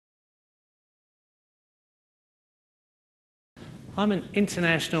I'm an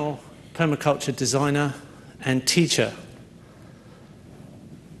international permaculture designer and teacher.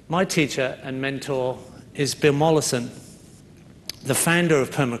 My teacher and mentor is Bill Mollison, the founder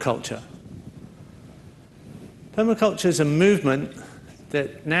of permaculture. Permaculture is a movement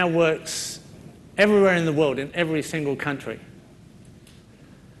that now works everywhere in the world, in every single country.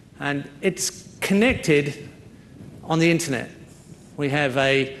 And it's connected on the internet. We have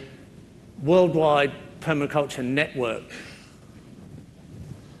a worldwide permaculture network.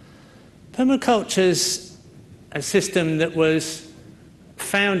 Permaculture is a system that was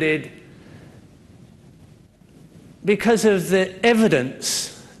founded because of the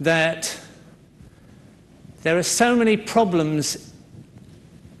evidence that there are so many problems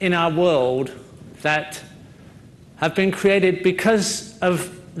in our world that have been created because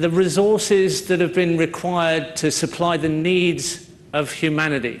of the resources that have been required to supply the needs of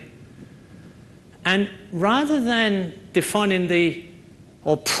humanity. And rather than defining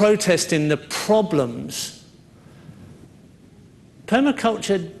or protesting the problems,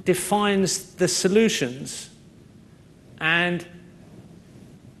 permaculture defines the solutions and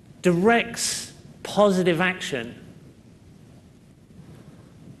directs positive action.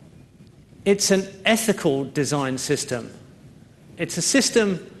 It's an ethical design system. It's a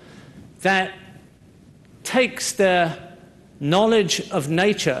system that takes the knowledge of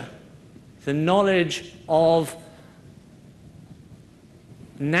nature, the knowledge of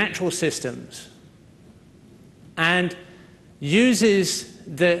natural systems, and uses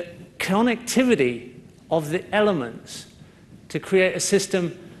the connectivity of the elements to create a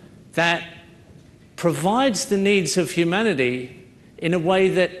system that provides the needs of humanity in a way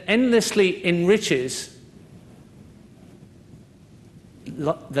that endlessly enriches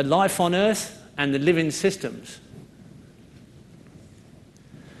the life on Earth and the living systems.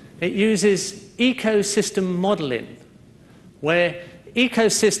 It uses ecosystem modeling, where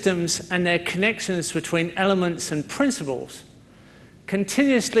ecosystems and their connections between elements and principles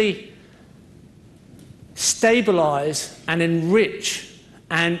continuously stabilize and enrich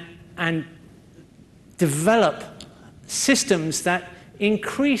and develop systems that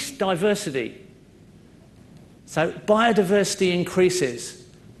increase diversity. So biodiversity increases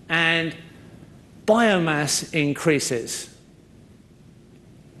and biomass increases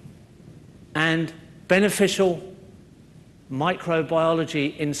and beneficial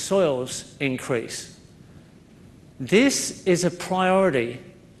microbiology in soils increase. This is a priority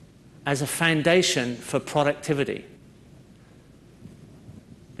as a foundation for productivity,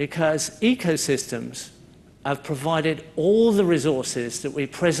 because ecosystems have provided all the resources that we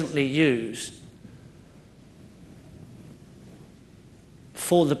presently use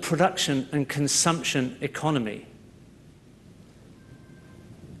for the production and consumption economy.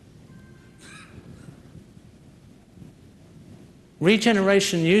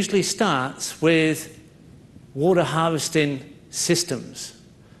 Regeneration usually starts with water harvesting systems,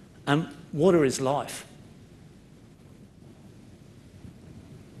 and water is life.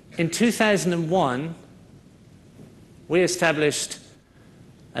 In 2001, we established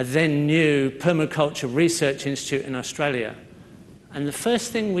a then new Permaculture Research Institute in Australia, and the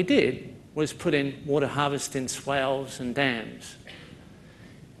first thing we did was put in water harvesting swales and dams.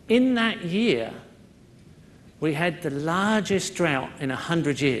 In that year, we had the largest drought in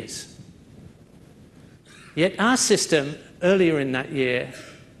 100 years. Yet our system, earlier in that year,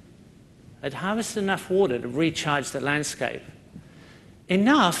 had harvested enough water to recharge the landscape,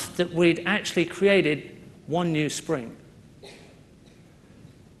 enough that we'd actually created one new spring.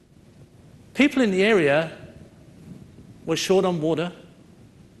 People in the area were short on water.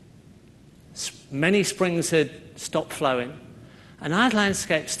 Many springs had stopped flowing, and our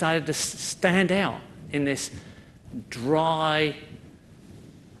landscape started to stand out in this dry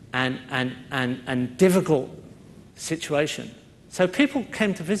and difficult situation. So people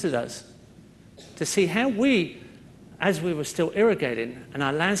came to visit us to see how we, as we were still irrigating and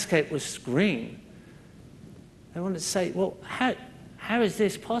our landscape was green, they wanted to say, well, how is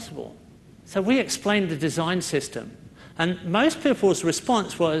this possible? So we explained the design system, and most people's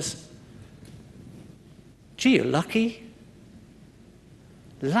response was, gee, you're lucky.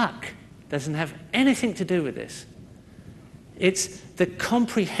 Luck doesn't have anything to do with this. It's the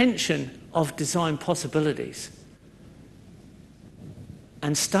comprehension of design possibilities.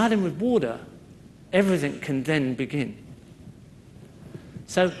 And starting with water, everything can then begin.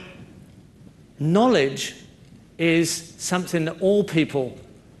 So knowledge is something that all people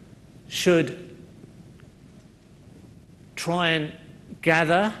should try and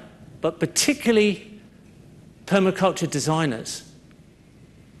gather, but particularly permaculture designers,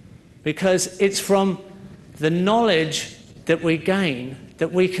 because it's from the knowledge that we gain,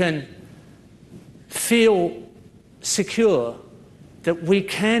 that we can feel secure, that we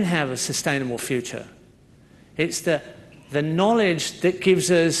can have a sustainable future. It's the knowledge that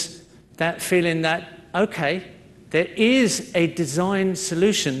gives us that feeling that, okay, there is a design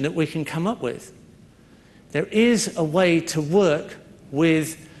solution that we can come up with. There is a way to work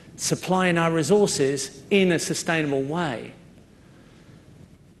with supplying our resources in a sustainable way.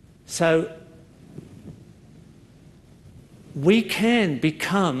 So we can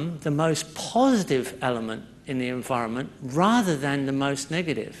become the most positive element in the environment rather than the most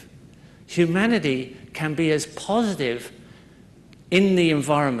negative. Humanity can be as positive in the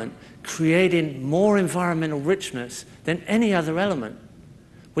environment, creating more environmental richness than any other element.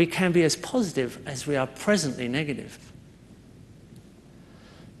 We can be as positive as we are presently negative.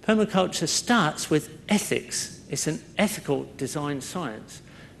 Permaculture starts with ethics. It's an ethical design science.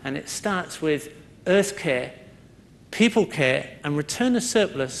 And it starts with earth care, people care, and return a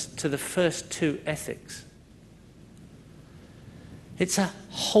surplus to the first two ethics. It's a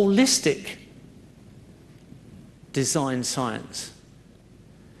holistic design science.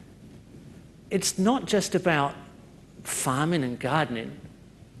 It's not just about farming and gardening.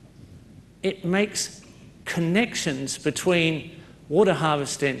 It makes connections between water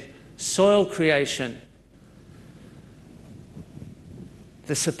harvesting, soil creation,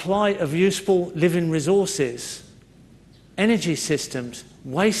 the supply of useful living resources, energy systems,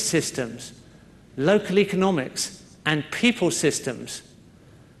 waste systems, local economics, and people systems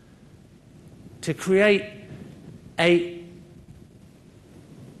to create a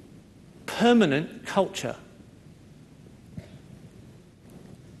permanent culture.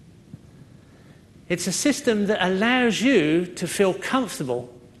 It's a system that allows you to feel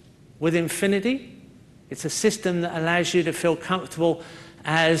comfortable with infinity. It's a system that allows you to feel comfortable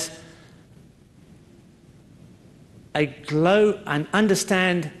as and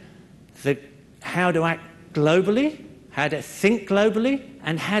understand how to act globally, how to think globally,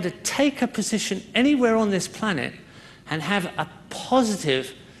 and how to take a position anywhere on this planet and have a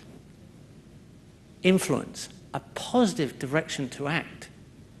positive influence, a positive direction to act.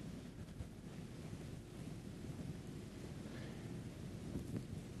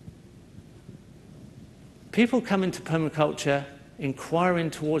 People come into permaculture, inquiring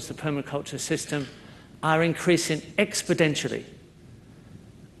towards the permaculture system, are increasing exponentially.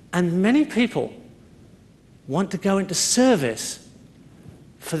 And many people want to go into service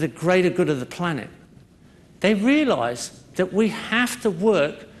for the greater good of the planet. They realise that we have to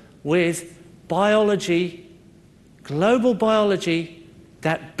work with biology, global biology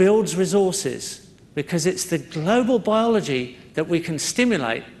that builds resources, because it's the global biology that we can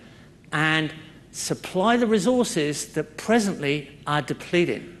stimulate and supply the resources that presently are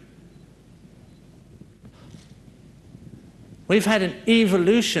depleting. We've had an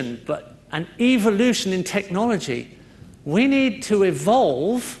evolution, but an evolution in technology. We need to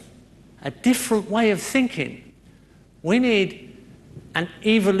evolve a different way of thinking. We need an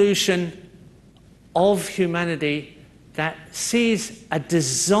evolution of humanity that sees a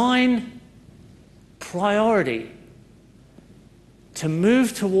design priority to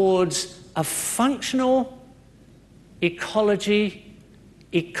move towards a functional ecology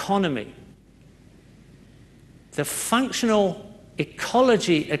economy. The functional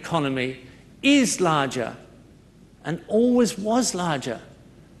ecology economy is larger and always was larger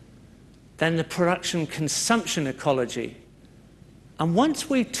than the production consumption ecology. And once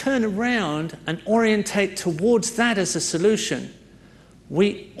we turn around and orientate towards that as a solution,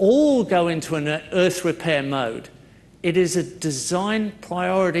 we all go into an earth repair mode. It is a design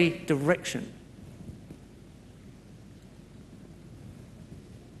priority direction.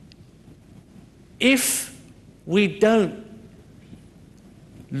 If we don't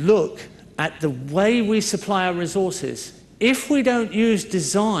look at the way we supply our resources, if we don't use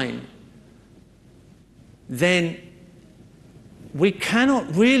design, then we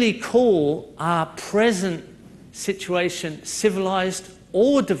cannot really call our present situation civilized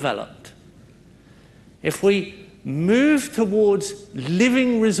or developed. If we move towards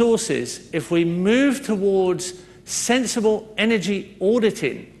living resources, if we move towards sensible energy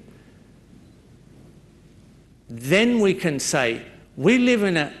auditing, then we can say we live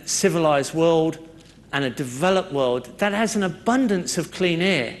in a civilized world and a developed world that has an abundance of clean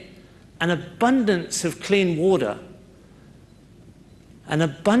air, an abundance of clean water, an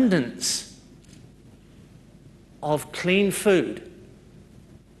abundance of clean food,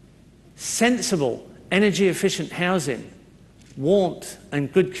 sensible, energy-efficient housing, warmth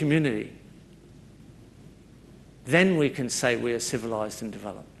and good community. Then we can say we are civilized and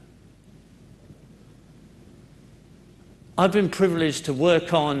developed. I've been privileged to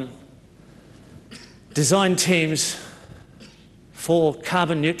work on design teams for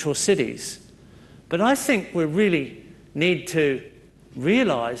carbon neutral cities. But I think we really need to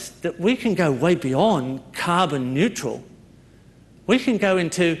realize that we can go way beyond carbon neutral. We can go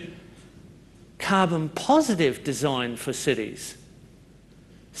into carbon positive design for cities.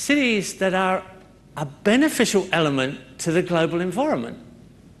 Cities that are a beneficial element to the global environment.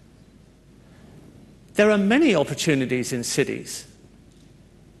 There are many opportunities in cities.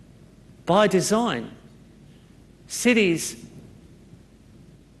 By design, cities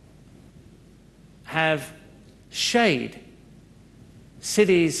have shade.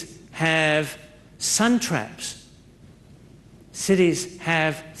 Cities have sun traps. Cities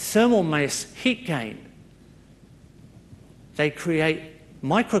have thermal mass heat gain. They create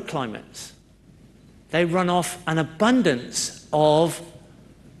microclimates. They run off an abundance of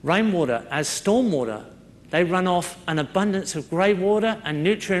rainwater as stormwater. They run off an abundance of grey water and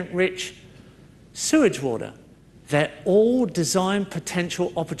nutrient-rich sewage water. They're all design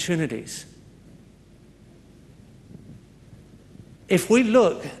potential opportunities. If we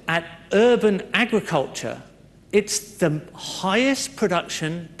look at urban agriculture, it's the highest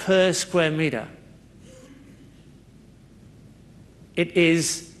production per square metre. It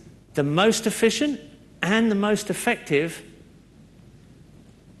is the most efficient and the most effective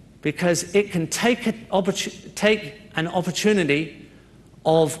because it can take an opportunity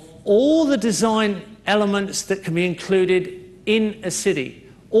of all the design elements that can be included in a city,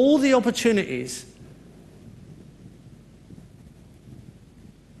 all the opportunities.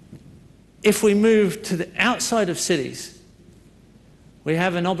 If we move to the outside of cities, we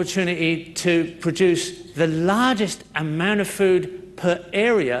have an opportunity to produce the largest amount of food per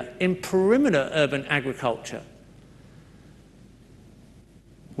area in perimeter urban agriculture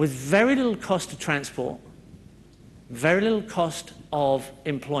with very little cost of transport, very little cost of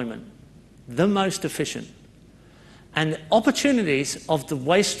employment, the most efficient. And the opportunities of the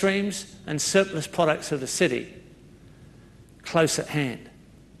waste streams and surplus products of the city close at hand.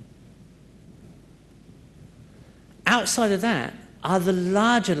 Outside of that are the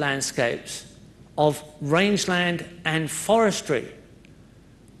larger landscapes of rangeland and forestry,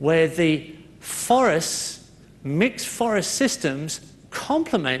 where the forests, mixed forest systems,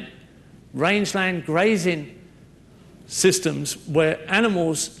 complement rangeland grazing systems where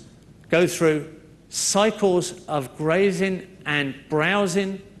animals go through cycles of grazing and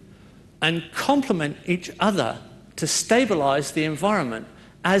browsing and complement each other to stabilize the environment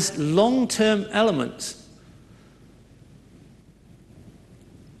as long-term elements.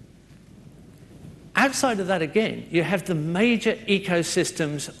 Outside of that, again, you have the major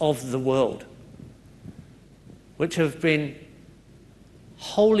ecosystems of the world, which have been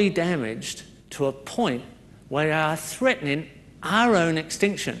wholly damaged to a point where they are threatening our own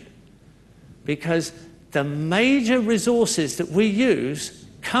extinction, because the major resources that we use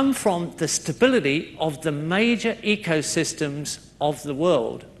come from the stability of the major ecosystems of the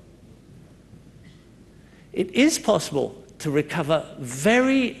world. It is possible to recover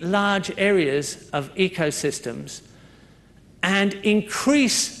very large areas of ecosystems and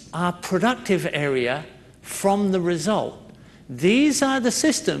increase our productive area from the result. These are the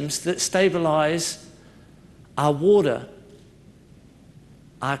systems that stabilize our water,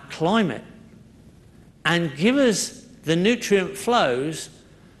 our climate, and give us the nutrient flows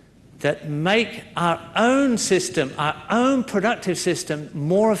that make our own system, our own productive system,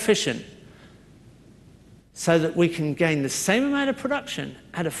 more efficient, so that we can gain the same amount of production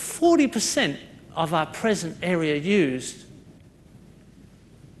at a 40% of our present area used.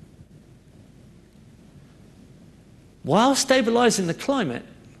 While stabilizing the climate,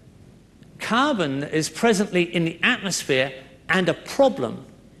 carbon is presently in the atmosphere and a problem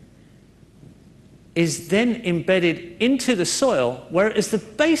is then embedded into the soil, where it is the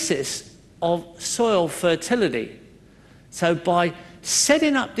basis of soil fertility. So by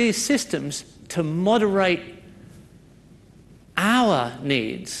setting up these systems to moderate our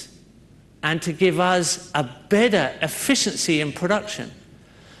needs and to give us a better efficiency in production,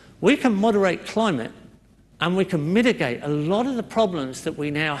 we can moderate climate and we can mitigate a lot of the problems that we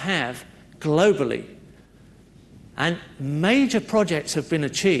now have globally. And major projects have been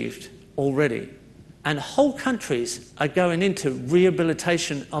achieved already. And whole countries are going into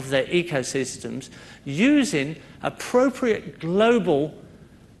rehabilitation of their ecosystems using appropriate global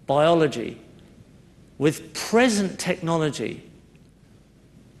biology with present technology,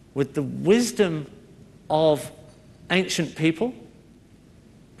 with the wisdom of ancient people,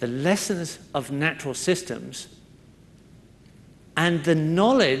 the lessons of natural systems, and the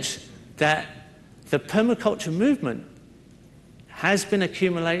knowledge that the permaculture movement has been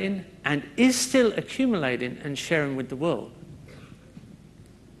accumulating and is still accumulating and sharing with the world.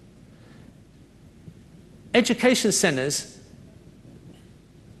 Education centres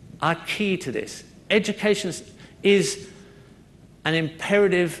are key to this. Education is an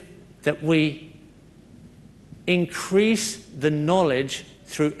imperative that we increase the knowledge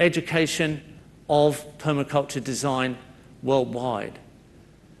through education of permaculture design worldwide,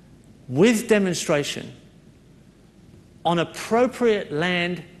 with demonstration on appropriate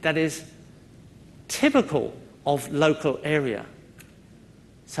land that is typical of local area,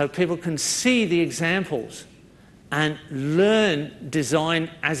 so people can see the examples and learn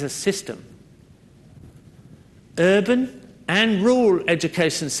design as a system. Urban and rural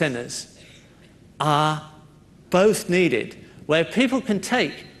education centres are both needed, where people can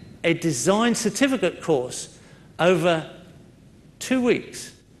take a design certificate course over 2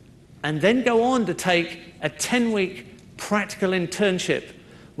 weeks and then go on to take a 10-week practical internship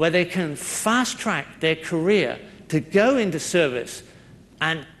where they can fast-track their career to go into service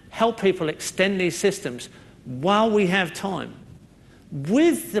and help people extend these systems while we have time,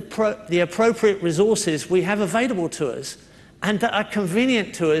 with the appropriate resources we have available to us and that are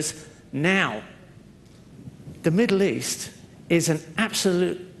convenient to us now. The Middle East is an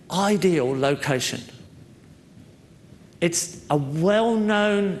absolute ideal location. It's a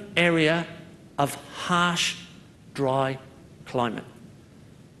well-known area of harsh, dry climate,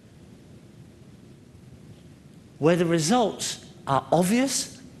 where the results are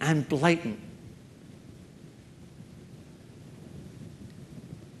obvious and blatant,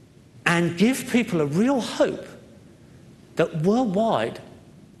 and give people a real hope that worldwide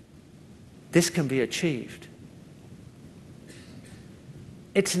this can be achieved.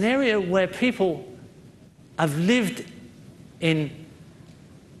 It's an area where people have lived in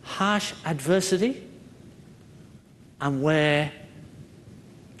harsh adversity and where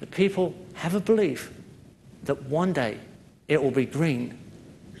the people have a belief that one day it will be green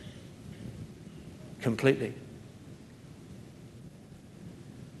completely.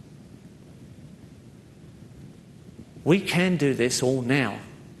 We can do this all now.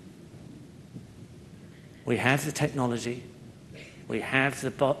 We have the technology, we have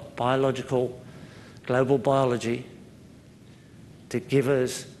the biological, global biology to give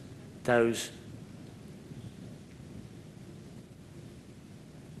us those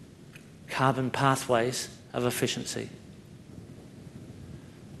carbon pathways of efficiency.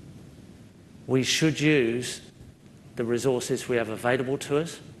 We should use the resources we have available to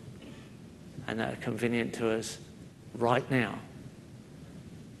us and that are convenient to us right now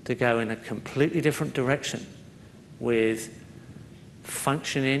to go in a completely different direction with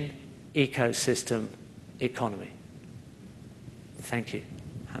functioning ecosystem economy. Thank you.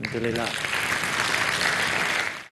 Alhamdulillah.